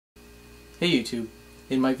Hey YouTube,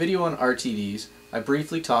 in my video on RTDs, I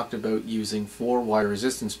briefly talked about using 4-wire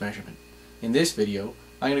resistance measurement. In this video,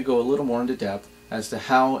 I'm going to go a little more into depth as to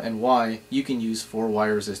how and why you can use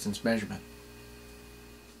 4-wire resistance measurement.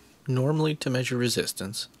 Normally, to measure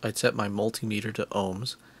resistance, I'd set my multimeter to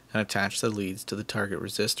ohms and attach the leads to the target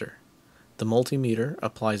resistor. The multimeter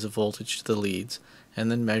applies a voltage to the leads and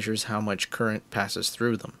then measures how much current passes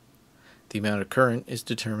through them. The amount of current is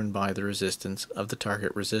determined by the resistance of the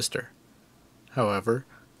target resistor. However,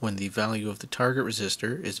 when the value of the target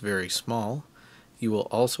resistor is very small, you will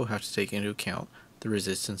also have to take into account the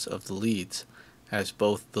resistance of the leads, as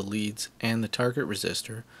both the leads and the target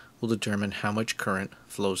resistor will determine how much current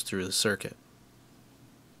flows through the circuit.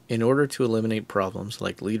 In order to eliminate problems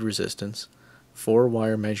like lead resistance,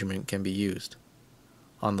 4-wire measurement can be used.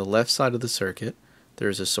 On the left side of the circuit, there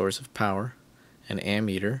is a source of power, an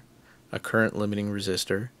ammeter, a current limiting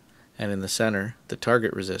resistor, and in the center, the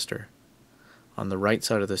target resistor. On the right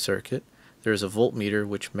side of the circuit, there is a voltmeter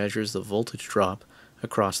which measures the voltage drop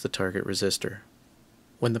across the target resistor.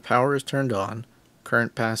 When the power is turned on,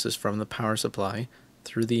 current passes from the power supply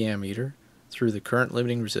through the ammeter, through the current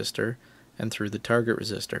limiting resistor, and through the target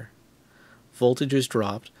resistor. Voltage is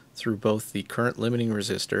dropped through both the current limiting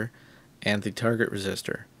resistor and the target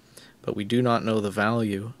resistor, but we do not know the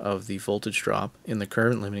value of the voltage drop in the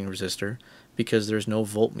current limiting resistor because there is no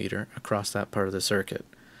voltmeter across that part of the circuit.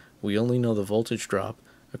 We only know the voltage drop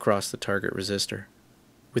across the target resistor.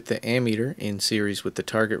 With the ammeter in series with the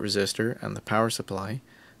target resistor and the power supply,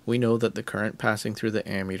 we know that the current passing through the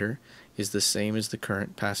ammeter is the same as the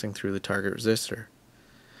current passing through the target resistor.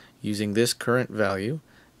 Using this current value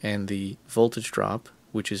and the voltage drop,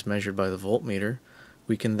 which is measured by the voltmeter,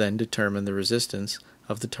 we can then determine the resistance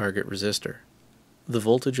of the target resistor. The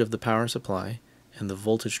voltage of the power supply and the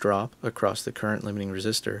voltage drop across the current limiting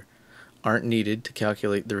resistor aren't needed to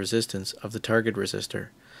calculate the resistance of the target resistor.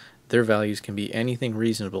 Their values can be anything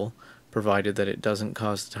reasonable, provided that it doesn't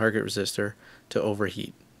cause the target resistor to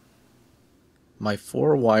overheat. My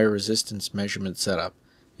 4-wire resistance measurement setup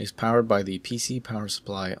is powered by the PC power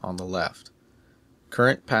supply on the left.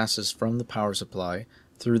 Current passes from the power supply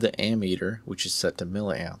through the ammeter, which is set to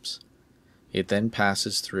milliamps. It then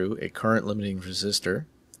passes through a current limiting resistor,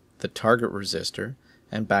 the target resistor,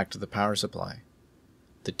 and back to the power supply.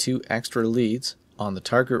 The two extra leads on the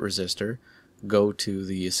target resistor go to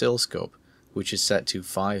the oscilloscope, which is set to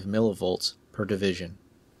 5 millivolts per division.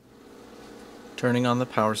 Turning on the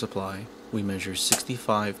power supply, we measure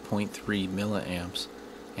 65.3 milliamps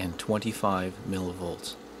and 25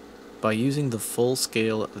 millivolts. By using the full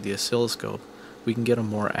scale of the oscilloscope, we can get a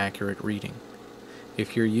more accurate reading.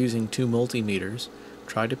 If you're using two multimeters,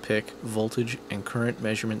 try to pick voltage and current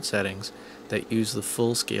measurement settings that use the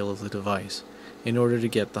full scale of the device in order to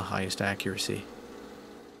get the highest accuracy.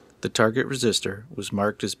 The target resistor was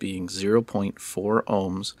marked as being 0.4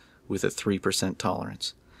 ohms with a 3%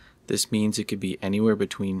 tolerance. This means it could be anywhere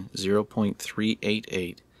between 0.388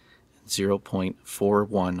 and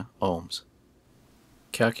 0.41 ohms.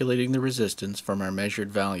 Calculating the resistance from our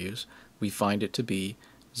measured values, we find it to be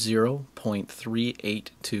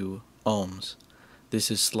 0.382 ohms. This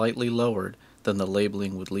is slightly lower than the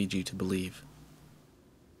labeling would lead you to believe.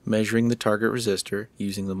 Measuring the target resistor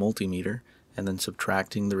using the multimeter and then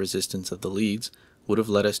subtracting the resistance of the leads would have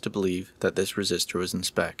led us to believe that this resistor was in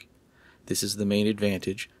spec. This is the main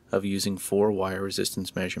advantage of using 4-wire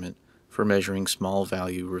resistance measurement for measuring small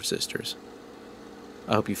value resistors.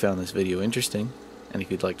 I hope you found this video interesting, and if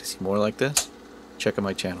you'd like to see more like this, check out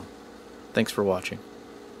my channel. Thanks for watching.